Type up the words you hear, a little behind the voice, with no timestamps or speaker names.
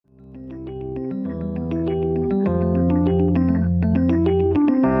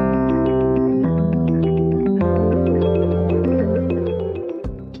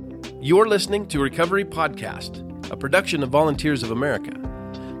You're listening to Recovery Podcast, a production of Volunteers of America.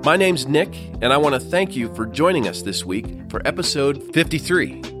 My name's Nick, and I want to thank you for joining us this week for episode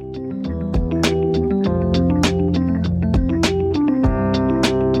 53.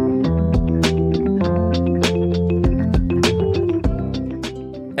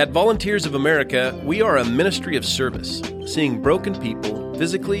 At Volunteers of America, we are a ministry of service, seeing broken people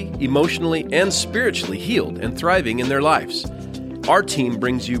physically, emotionally, and spiritually healed and thriving in their lives. Our team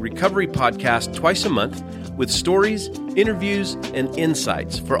brings you Recovery Podcast twice a month with stories, interviews, and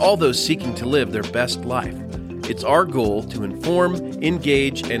insights for all those seeking to live their best life. It's our goal to inform,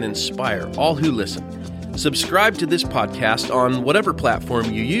 engage, and inspire all who listen. Subscribe to this podcast on whatever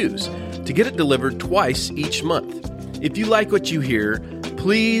platform you use to get it delivered twice each month. If you like what you hear,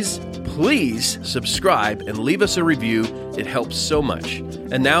 please subscribe and leave us a review. It helps so much.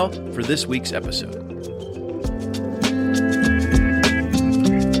 And now for this week's episode.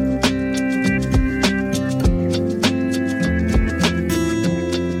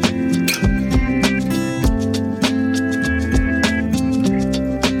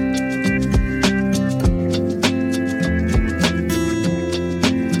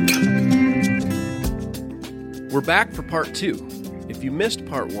 We're back for part 2. If you missed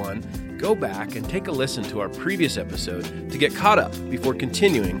part 1, go back and take a listen to our previous episode to get caught up before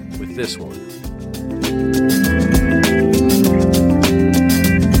continuing with this one.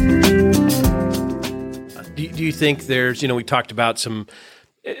 Do you think there's, we talked about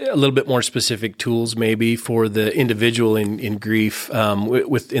a little bit more specific tools maybe for the individual in grief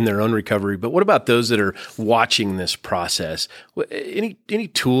within their own recovery, but what about those that are watching this process? Any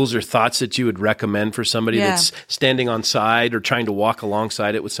tools or thoughts that you would recommend for somebody that's standing on side or trying to walk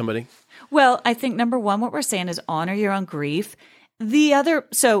alongside it with somebody? Well, I think number one, what we're saying is honor your own grief. In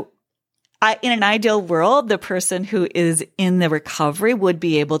an ideal world, the person who is in the recovery would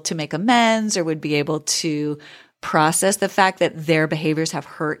be able to make amends or would be able to process the fact that their behaviors have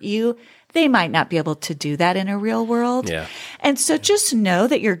hurt you. They might not be able to do that in a real world. Yeah. And so just know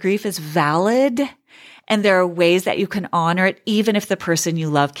that your grief is valid and there are ways that you can honor it, even if the person you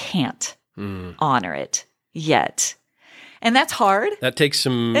love can't honor it yet. And that's hard. That takes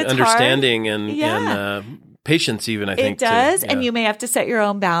some understanding and patience even, I think. It does. And you may have to set your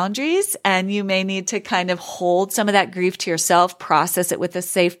own boundaries and you may need to kind of hold some of that grief to yourself, process it with a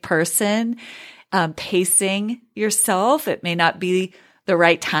safe person. Pacing yourself. It may not be the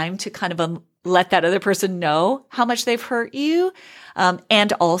right time to kind of let that other person know how much they've hurt you.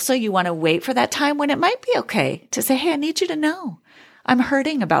 And also you want to wait for that time when it might be okay to say, hey, I need you to know I'm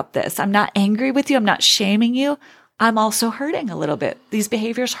hurting about this. I'm not angry with you. I'm not shaming you. I'm also hurting a little bit. These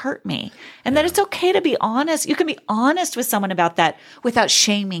behaviors hurt me. And that it's okay to be honest. You can be honest with someone about that without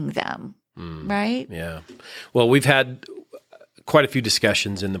shaming them. Right? Yeah. Well, we've had quite a few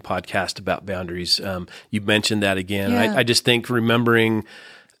discussions in the podcast about boundaries. You mentioned that again. Yeah. I just think remembering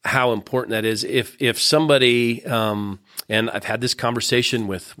how important that is. If somebody, and I've had this conversation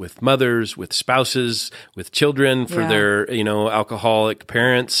with mothers, with spouses, with children for their, alcoholic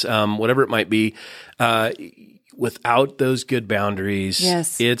parents, whatever it might be, without those good boundaries,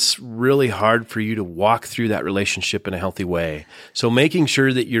 it's really hard for you to walk through that relationship in a healthy way. So making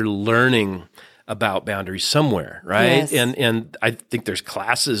sure that you're learning about boundaries somewhere, right? Yes. And I think there's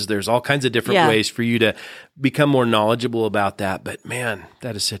classes, there's all kinds of different ways for you to become more knowledgeable about that. But man,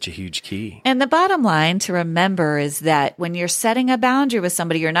 that is such a huge key. And the bottom line to remember is that when you're setting a boundary with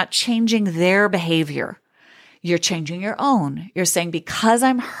somebody, you're not changing their behavior. You're changing your own. You're saying, because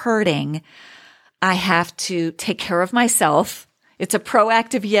I'm hurting, I have to take care of myself. It's a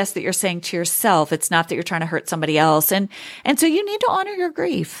proactive yes that you're saying to yourself. It's not that you're trying to hurt somebody else. And so you need to honor your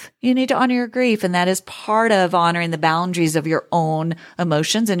grief. You need to honor your grief. And that is part of honoring the boundaries of your own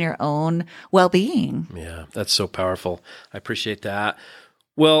emotions and your own well-being. Yeah, that's so powerful. I appreciate that.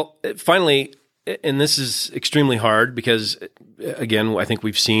 Well, finally, and this is extremely hard because, again, I think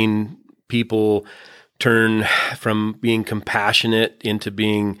we've seen people turn from being compassionate into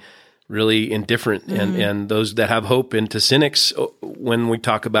being really indifferent and those that have hope into cynics when we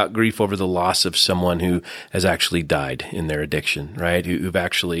talk about grief over the loss of someone who has actually died in their addiction, right? Who've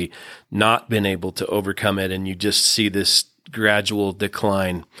actually not been able to overcome it. And you just see this gradual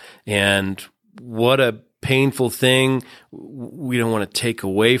decline. And what a painful thing. We don't want to take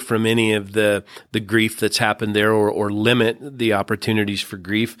away from any of the grief that's happened there or limit the opportunities for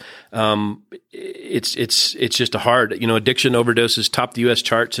grief. It's just a hard, addiction overdoses topped the U.S.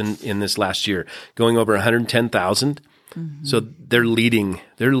 charts in this last year, going over 110,000. Mm-hmm. So they're leading,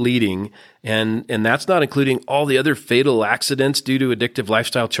 and that's not including all the other fatal accidents due to addictive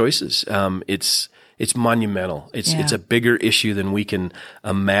lifestyle choices. It's it's monumental. It's a bigger issue than we can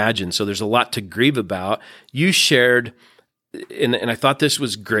imagine. So there's a lot to grieve about. You shared, and I thought this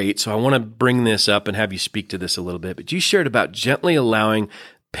was great, so I want to bring this up and have you speak to this a little bit. But you shared about gently allowing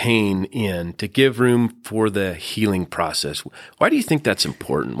pain in to give room for the healing process. Why do you think that's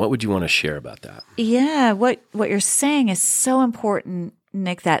important? What would you want to share about that? Yeah, what you're saying is so important,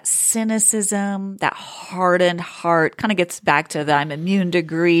 Nick. That cynicism, that hardened heart kind of gets back to the I'm immune to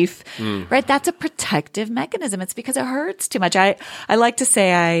grief, right? That's a protective mechanism. It's because it hurts too much. I like to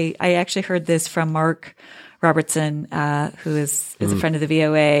say I actually heard this from Mark Robertson, who is a friend of the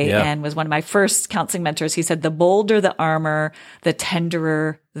VOA and was one of my first counseling mentors. He said, the bolder the armor, the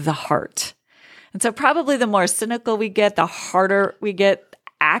tenderer the heart. And so probably the more cynical we get, the harder we get.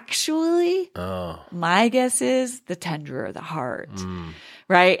 Actually, my guess is the tenderer the heart,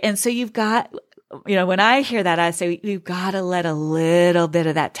 right? And so you've got, when I hear that, I say, you've got to let a little bit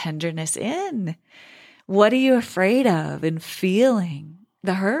of that tenderness in. What are you afraid of in feeling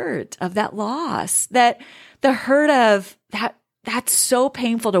the hurt of that loss? That the hurt of that's so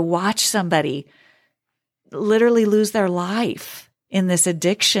painful to watch somebody literally lose their life in this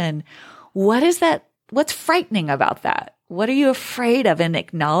addiction. What is that? What's frightening about that? What are you afraid of in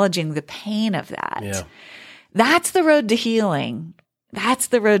acknowledging the pain of that? Yeah. That's the road to healing. That's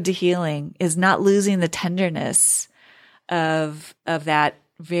the road to healing, is not losing the tenderness of that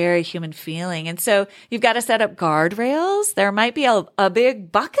very human feeling. And so you've got to set up guardrails. There might be a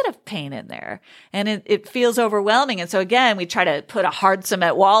big bucket of pain in there, and it feels overwhelming. And so again, we try to put a hard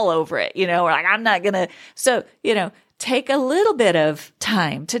cement wall over it. We're like, I'm not going to. So, take a little bit of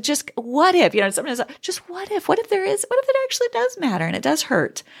time to just, what if, sometimes just what if it actually does matter and it does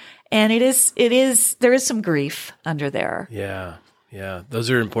hurt. And there is some grief under there. Yeah. Yeah. Those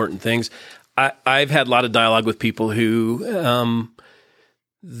are important things. I've had a lot of dialogue with people who,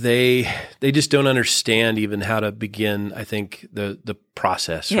 they just don't understand even how to begin, I think, the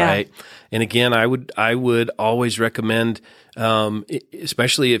process, right? And again, I would always recommend,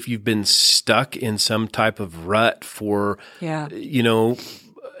 especially if you've been stuck in some type of rut for, an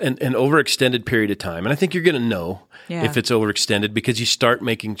overextended period of time. And I think you're going to know if it's overextended because you start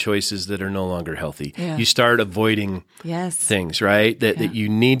making choices that are no longer healthy. Yeah. You start avoiding things, right? That you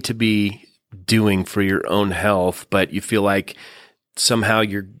need to be doing for your own health, but you feel like somehow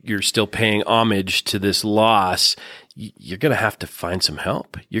you're still paying homage to this loss. You're going to have to find some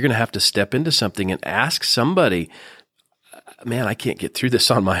help. You're going to have to step into something and ask somebody, man, I can't get through this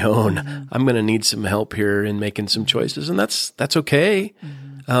on my own. Mm-hmm. I'm going to need some help here in making some choices. And that's okay.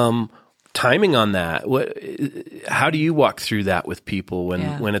 Mm-hmm. Timing on that. How do you walk through that with people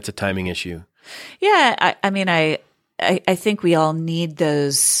when it's a timing issue? Yeah. I think we all need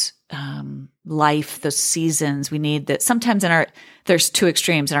those, those seasons. We need that. Sometimes there's two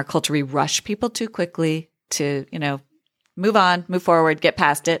extremes in our culture. We rush people too quickly to, move on, move forward, get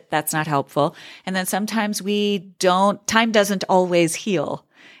past it. That's not helpful. And then sometimes time doesn't always heal.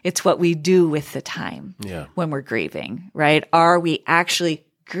 It's what we do with the time when we're grieving, right? Are we actually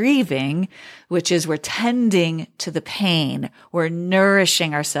grieving, which is we're tending to the pain, we're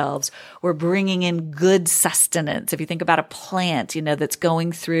nourishing ourselves, we're bringing in good sustenance. If you think about a plant, that's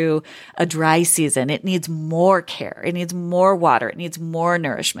going through a dry season, it needs more care, it needs more water, it needs more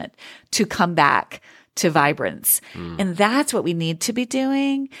nourishment to come back to vibrance. And that's what we need to be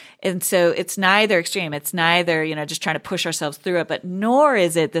doing. And so it's neither extreme. It's neither, just trying to push ourselves through it, but nor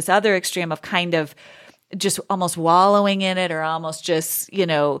is it this other extreme of kind of just almost wallowing in it, or almost just,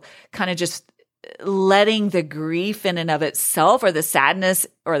 kind of just letting the grief in and of itself, or the sadness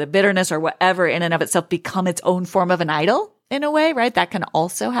or the bitterness or whatever in and of itself become its own form of an idol in a way, right? That can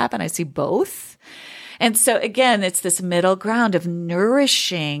also happen. I see both. And so again, it's this middle ground of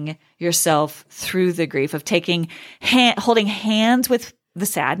nourishing yourself through the grief, of holding hands with the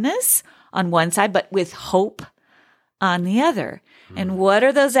sadness on one side, but with hope on the other. And what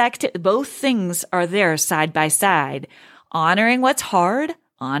are those both things are there side by side, honoring what's hard,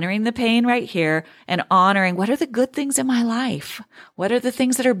 honoring the pain right here, and honoring what are the good things in my life? What are the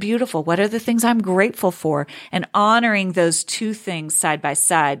things that are beautiful? What are the things I'm grateful for? And honoring those two things side by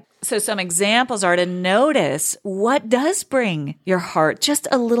side. So some examples are to notice what does bring your heart just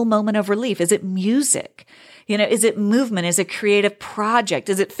a little moment of relief. Is it music? Is it movement? Is it creative project?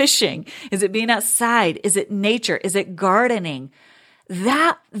 Is it fishing? Is it being outside? Is it nature? Is it gardening?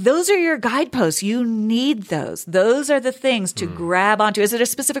 Those are your guideposts. You need those. Those are the things to grab onto. Is it a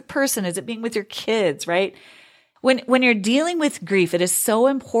specific person? Is it being with your kids, right? When you're dealing with grief, it is so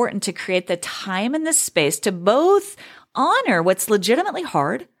important to create the time and the space to both honor what's legitimately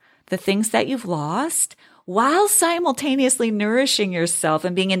hard, the things that you've lost, while simultaneously nourishing yourself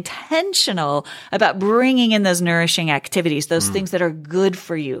and being intentional about bringing in those nourishing activities, those things that are good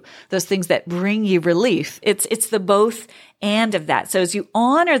for you, those things that bring you relief. It's the both and of that. So as you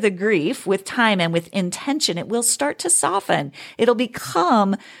honor the grief with time and with intention, it will start to soften.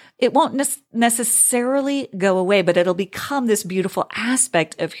 It won't necessarily go away, but it'll become this beautiful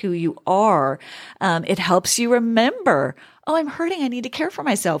aspect of who you are. It helps you remember, oh, I'm hurting. I need to care for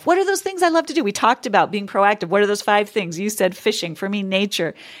myself. What are those things I love to do? We talked about being proactive. What are those 5 things? You said fishing. For me,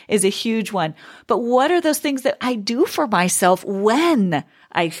 nature is a huge one. But what are those things that I do for myself when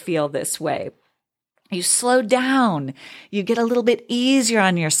I feel this way? You slow down. You get a little bit easier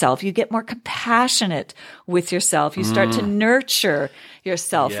on yourself. You get more compassionate with yourself. You start to nurture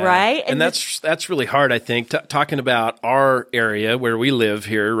yourself, right? And that's really hard, I think. Talking about our area where we live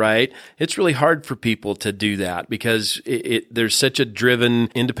here, right? It's really hard for people to do that because there's such a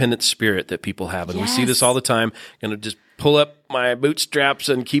driven, independent spirit that people have. And we see this all the time. Going to just pull up my bootstraps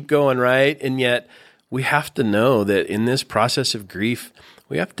and keep going, right? And yet we have to know that in this process of grief,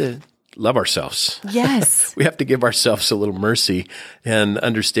 we have to love ourselves. Yes. We have to give ourselves a little mercy and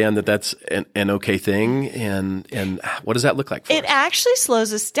understand that that's an okay thing. And what does that look like for us? It actually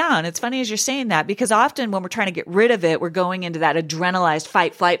slows us down. It's funny as you're saying that because often when we're trying to get rid of it, we're going into that adrenalized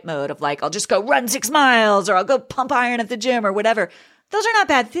fight-flight mode of like, I'll just go run 6 miles or I'll go pump iron at the gym or whatever. Those are not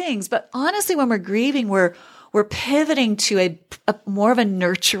bad things. But honestly, when we're grieving, we're pivoting to a more of a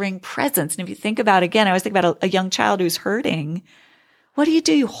nurturing presence. And if you think about, again, I always think about a young child who's hurting. What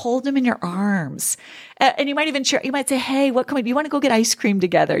do? You hold them in your arms. And you might even share, you might say, hey, do you want to go get ice cream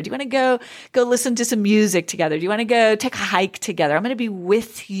together? Do you want to go listen to some music together? Do you want to go take a hike together? I'm going to be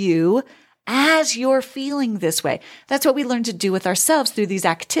with you as you're feeling this way. That's what we learn to do with ourselves through these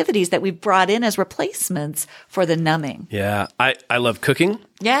activities that we've brought in as replacements for the numbing. Yeah. I love cooking.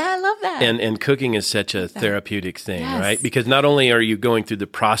 Yeah, I love that. And cooking is such a therapeutic thing, right? Because not only are you going through the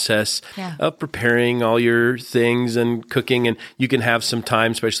process of preparing all your things and cooking, and you can have some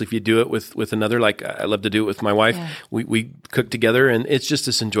time, especially if you do it with another, like I love to do it with my wife. Yeah. We cook together and it's just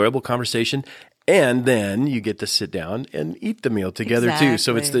this enjoyable conversation. And then you get to sit down and eat the meal together too.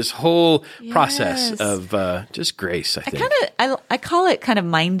 So it's this whole process of just grace, I think. I call it kind of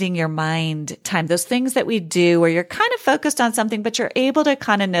minding your mind time. Those things that we do where you're kind of focused on something, but you're able to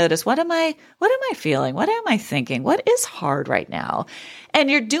kind of notice, what am I feeling? What am I thinking? What is hard right now? And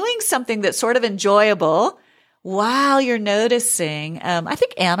you're doing something that's sort of enjoyable while you're noticing. I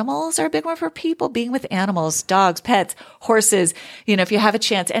think animals are a big one for people, being with animals, dogs, pets, horses. If you have a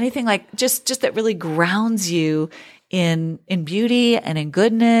chance, anything like just that really grounds you in beauty and in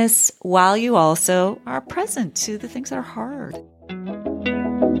goodness, while you also are present to the things that are hard.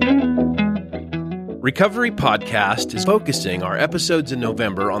 Recovery Podcast is focusing our episodes in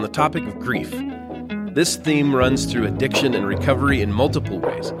November on the topic of grief. This theme runs through addiction and recovery in multiple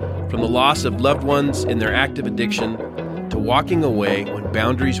ways, from the loss of loved ones in their active addiction to walking away when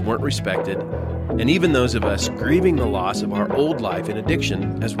boundaries weren't respected, and even those of us grieving the loss of our old life in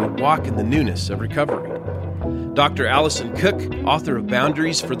addiction as we walk in the newness of recovery. Dr. Alison Cook, author of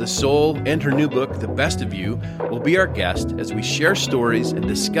Boundaries for the Soul and her new book, The Best of You, will be our guest as we share stories and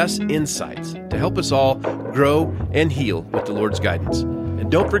discuss insights to help us all grow and heal with the Lord's guidance. And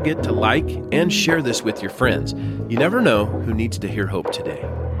don't forget to like and share this with your friends. You never know who needs to hear hope today.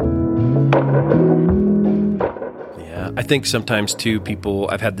 Yeah, I think sometimes too,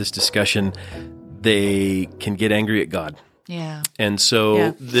 I've had this discussion, they can get angry at God. Yeah. And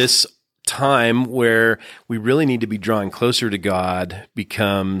so this time where we really need to be drawing closer to God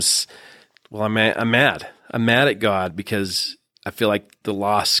becomes, well, I'm mad. I'm mad at God because I feel like the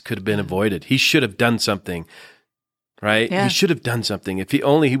loss could have been avoided. He should have done something. Right? Yeah. He should have done something. If he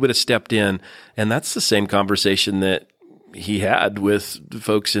would have stepped in. And that's the same conversation that he had with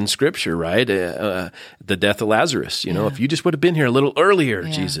folks in Scripture, right? The death of Lazarus. If you just would have been here a little earlier,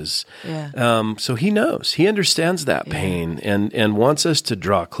 Jesus. Yeah. So he knows. He understands that pain and wants us to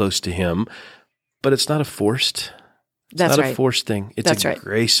draw close to him. But it's not a forced. It's not a forced thing. It's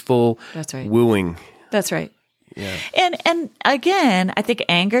graceful wooing. That's right. Yeah. And again, I think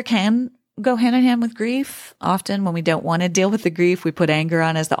anger can go hand in hand with grief. Often when we don't want to deal with the grief, we put anger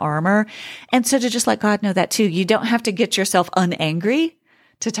on as the armor. And so to just let God know that too, you don't have to get yourself unangry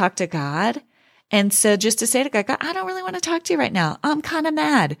to talk to God. And so just to say to God, I don't really want to talk to you right now. I'm kind of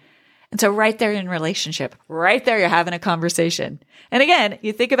mad. And so right there in relationship, right there, you're having a conversation. And again,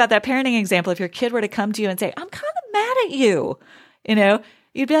 you think about that parenting example. If your kid were to come to you and say, I'm kind of mad at you,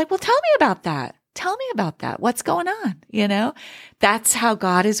 you'd be like, well, tell me about that. Tell me about that. What's going on? That's how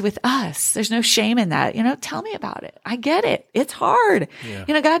God is with us. There's no shame in that. Tell me about it. I get it. It's hard.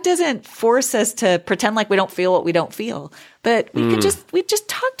 Yeah. God doesn't force us to pretend like we don't feel what we don't feel, but we just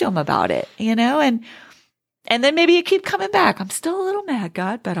talk to him about it, and then maybe you keep coming back. I'm still a little mad,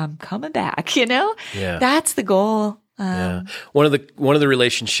 God, but I'm coming back, Yeah. That's the goal. One of the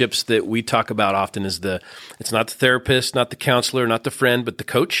relationships that we talk about often is it's not the therapist, not the counselor, not the friend, but the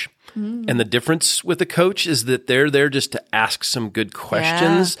coach. And the difference with the coach is that they're there just to ask some good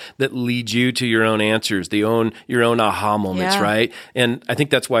questions that lead you to your own answers, your own aha moments, right? And I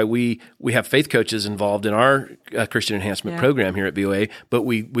think that's why we have faith coaches involved in our Christian enhancement program here at BOA, but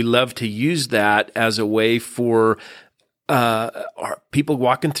we love to use that as a way for are people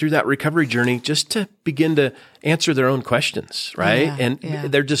walking through that recovery journey just to begin to answer their own questions, right?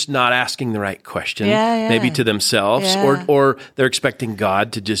 They're just not asking the right question, maybe to themselves, or they're expecting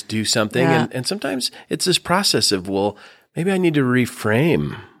God to just do something. And sometimes it's this process of, well, maybe I need to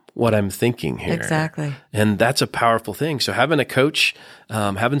reframe what I'm thinking here. Exactly. And that's a powerful thing. So having a coach,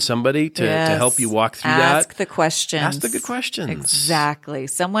 having somebody to help you walk through Ask the questions. Ask the good questions. Exactly.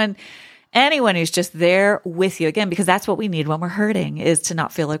 Anyone who's just there with you, again, because that's what we need when we're hurting, is to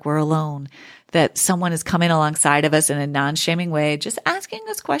not feel like we're alone, that someone is coming alongside of us in a non-shaming way, just asking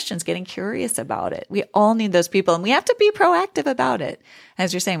us questions, getting curious about it. We all need those people, and we have to be proactive about it.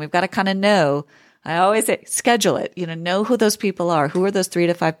 As you're saying, we've got to kind of know. I always say, schedule it, know who those people are. Who are those 3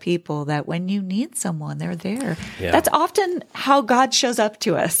 to 5 people that when you need someone, they're there. Yeah. That's often how God shows up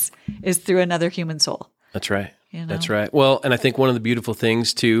to us, is through another human soul. That's right. That's right. Well, and I think one of the beautiful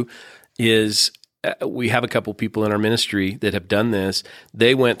things too is we have a couple people in our ministry that have done this.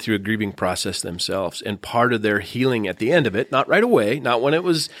 They went through a grieving process themselves, and part of their healing at the end of it, not right away, not when it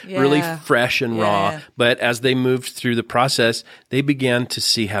was really fresh and raw, but as they moved through the process, they began to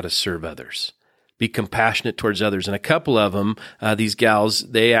see how to serve others, be compassionate towards others. And a couple of them, these gals,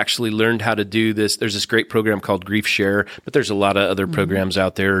 they actually learned how to do this. There's this great program called Grief Share, but there's a lot of other programs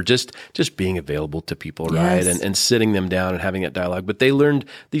out there, just being available to people, right? And sitting them down and having that dialogue. But they learned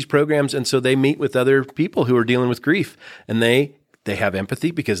these programs, and so they meet with other people who are dealing with grief, and they have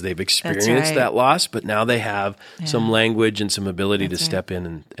empathy because they've experienced that loss, but now they have some language and some ability to step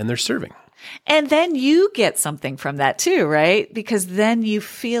in, and they're serving. And then you get something from that too, right? Because then you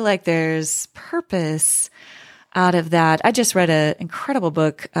feel like there's purpose out of that. I just read an incredible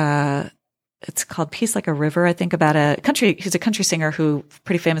book. It's called Peace Like a River, I think, about he's a country singer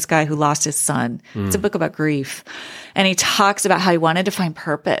pretty famous guy who lost his son. It's a book about grief. And he talks about how he wanted to find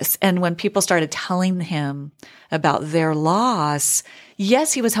purpose. And when people started telling him about their loss,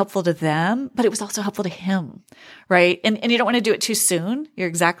 yes, he was helpful to them, but it was also helpful to him, right? And you don't want to do it too soon. You're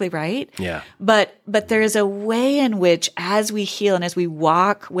exactly right. Yeah. But there is a way in which, as we heal and as we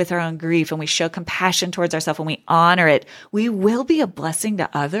walk with our own grief and we show compassion towards ourselves and we honor it, we will be a blessing to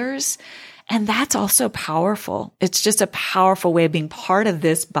others. And that's also powerful. It's just a powerful way of being part of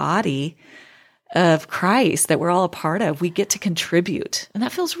this body of Christ that we're all a part of. We get to contribute, and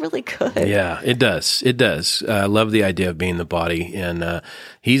that feels really good. Yeah, it does. It does. I love the idea of being the body, and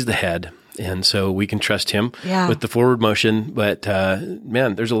he's the head, and so we can trust him with the forward motion. But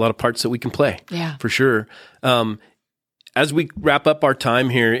man, there's a lot of parts that we can play, for sure. As we wrap up our time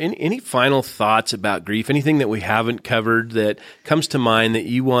here, any final thoughts about grief? Anything that we haven't covered that comes to mind that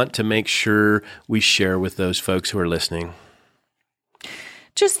you want to make sure we share with those folks who are listening?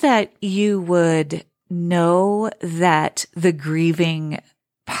 Just that you would know that the grieving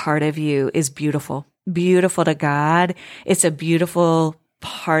part of you is beautiful to God. It's a beautiful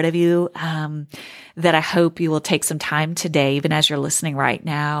part of you that I hope you will take some time today, even as you're listening right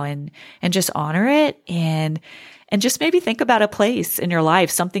now, and just honor it and just maybe think about a place in your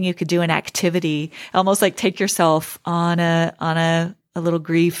life, something you could do, an activity, almost like take yourself on a little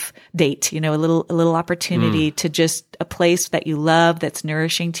grief date, a little opportunity to just a place that you love, that's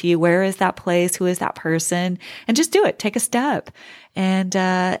nourishing to you. Where is that place? Who is that person? And just do it. Take a step and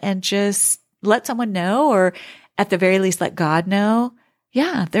just let someone know, or at the very least, let God know.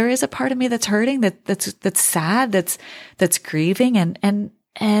 Yeah, there is a part of me that's hurting, that's sad, that's grieving, and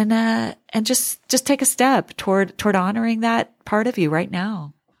just take a step toward honoring that part of you right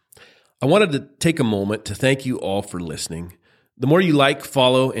now. I wanted to take a moment to thank you all for listening. The more you like,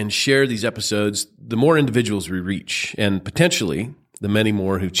 follow, and share these episodes, the more individuals we reach, and potentially the many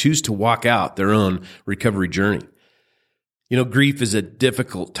more who choose to walk out their own recovery journey. Grief is a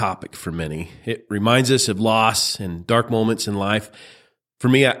difficult topic for many. It reminds us of loss and dark moments in life. For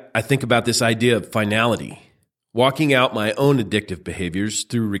me, I think about this idea of finality. Walking out my own addictive behaviors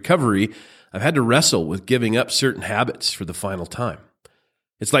through recovery, I've had to wrestle with giving up certain habits for the final time.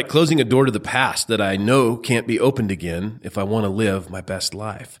 It's like closing a door to the past that I know can't be opened again if I want to live my best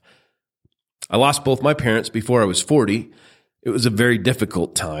life. I lost both my parents before I was 40. It was a very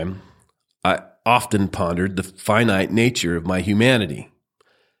difficult time. I often pondered the finite nature of my humanity.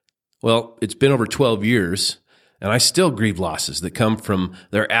 Well, it's been over 12 years, and I still grieve losses that come from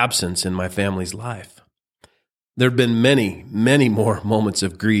their absence in my family's life. There have been many, many more moments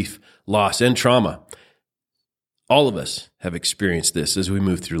of grief, loss, and trauma. All of us have experienced this as we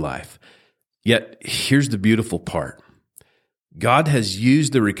move through life. Yet, here's the beautiful part. God has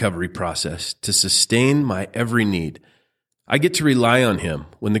used the recovery process to sustain my every need. I get to rely on Him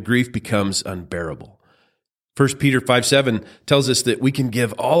when the grief becomes unbearable. 1 Peter 5:7 tells us that we can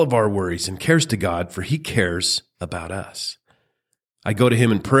give all of our worries and cares to God, for He cares about us. I go to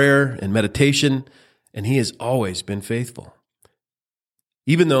Him in prayer and meditation, and He has always been faithful.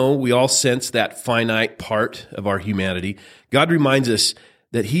 Even though we all sense that finite part of our humanity, God reminds us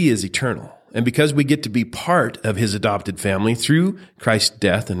that He is eternal. And because we get to be part of His adopted family through Christ's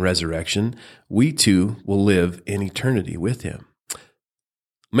death and resurrection, we too will live in eternity with Him.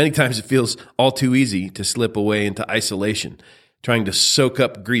 Many times it feels all too easy to slip away into isolation, trying to soak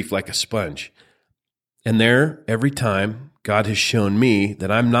up grief like a sponge. And there, every time, God has shown me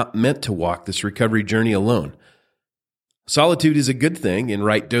that I'm not meant to walk this recovery journey alone. Solitude is a good thing in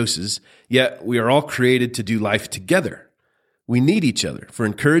right doses, yet we are all created to do life together. We need each other for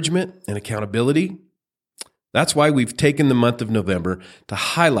encouragement and accountability. That's why we've taken the month of November to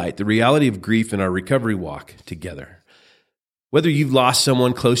highlight the reality of grief in our recovery walk together. Whether you've lost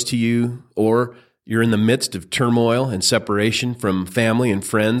someone close to you or you're in the midst of turmoil and separation from family and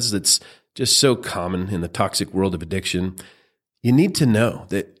friends that's just so common in the toxic world of addiction, you need to know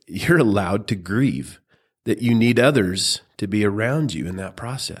that you're allowed to grieve, that you need others to be around you in that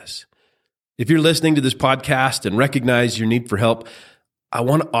process. If you're listening to this podcast and recognize your need for help, I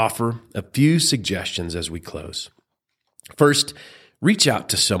want to offer a few suggestions as we close. First, reach out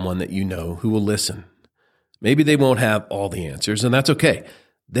to someone that you know who will listen. Maybe they won't have all the answers, and that's okay.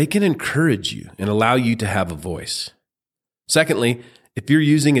 They can encourage you and allow you to have a voice. Secondly, if you're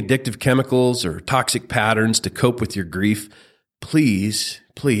using addictive chemicals or toxic patterns to cope with your grief, please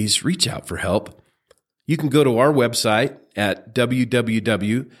reach out for help. You can go to our website at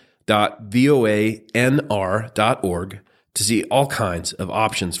www.voanr.org to see all kinds of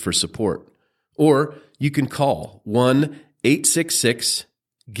options for support. Or you can call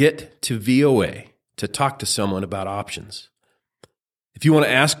 1-866-GET-TO-VOA to talk to someone about options. If you want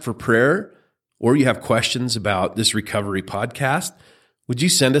to ask for prayer or you have questions about this recovery podcast, would you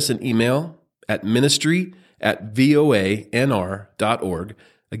send us an email at ministry@voanr.org?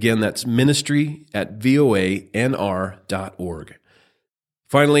 Again, that's ministry@voanr.org.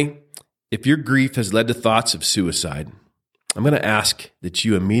 Finally, if your grief has led to thoughts of suicide, I'm going to ask that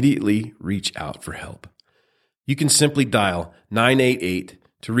you immediately reach out for help. You can simply dial 988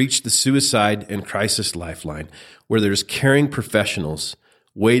 to reach the Suicide and Crisis Lifeline, where there's caring professionals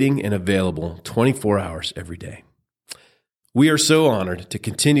waiting and available 24 hours every day. We are so honored to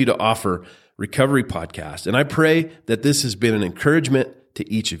continue to offer Recovery Podcast, and I pray that this has been an encouragement to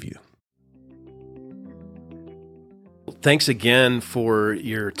each of you. Thanks again for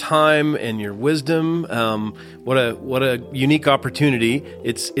your time and your wisdom. What a unique opportunity.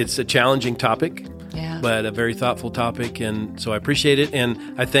 It's a challenging topic, but a very thoughtful topic, and so I appreciate it. And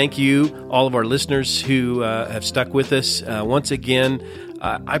I thank you, all of our listeners who have stuck with us. Once again,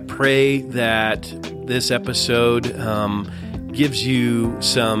 I pray that this episode gives you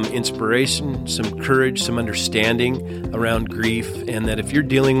some inspiration, some courage, some understanding around grief, and that if you're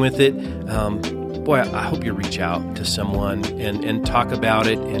dealing with it, I hope you reach out to someone and talk about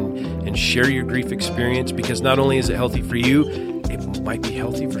it and share your grief experience, because not only is it healthy for you, it might be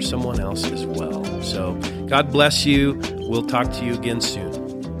healthy for someone else as well. So God bless you. We'll talk to you again soon.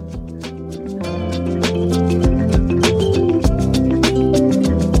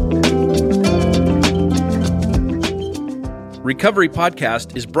 Recovery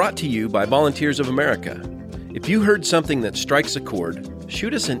Podcast is brought to you by Volunteers of America. If you heard something that strikes a chord,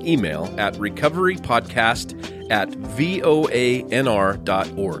 shoot us an email at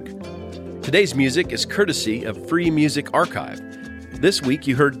recoverypodcast@voanr.org. Today's music is courtesy of Free Music Archive. This week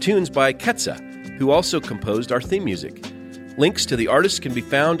you heard tunes by Ketsa, who also composed our theme music. Links to the artists can be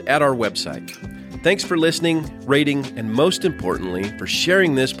found at our website. Thanks for listening, rating, and most importantly, for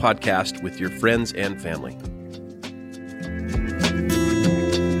sharing this podcast with your friends and family.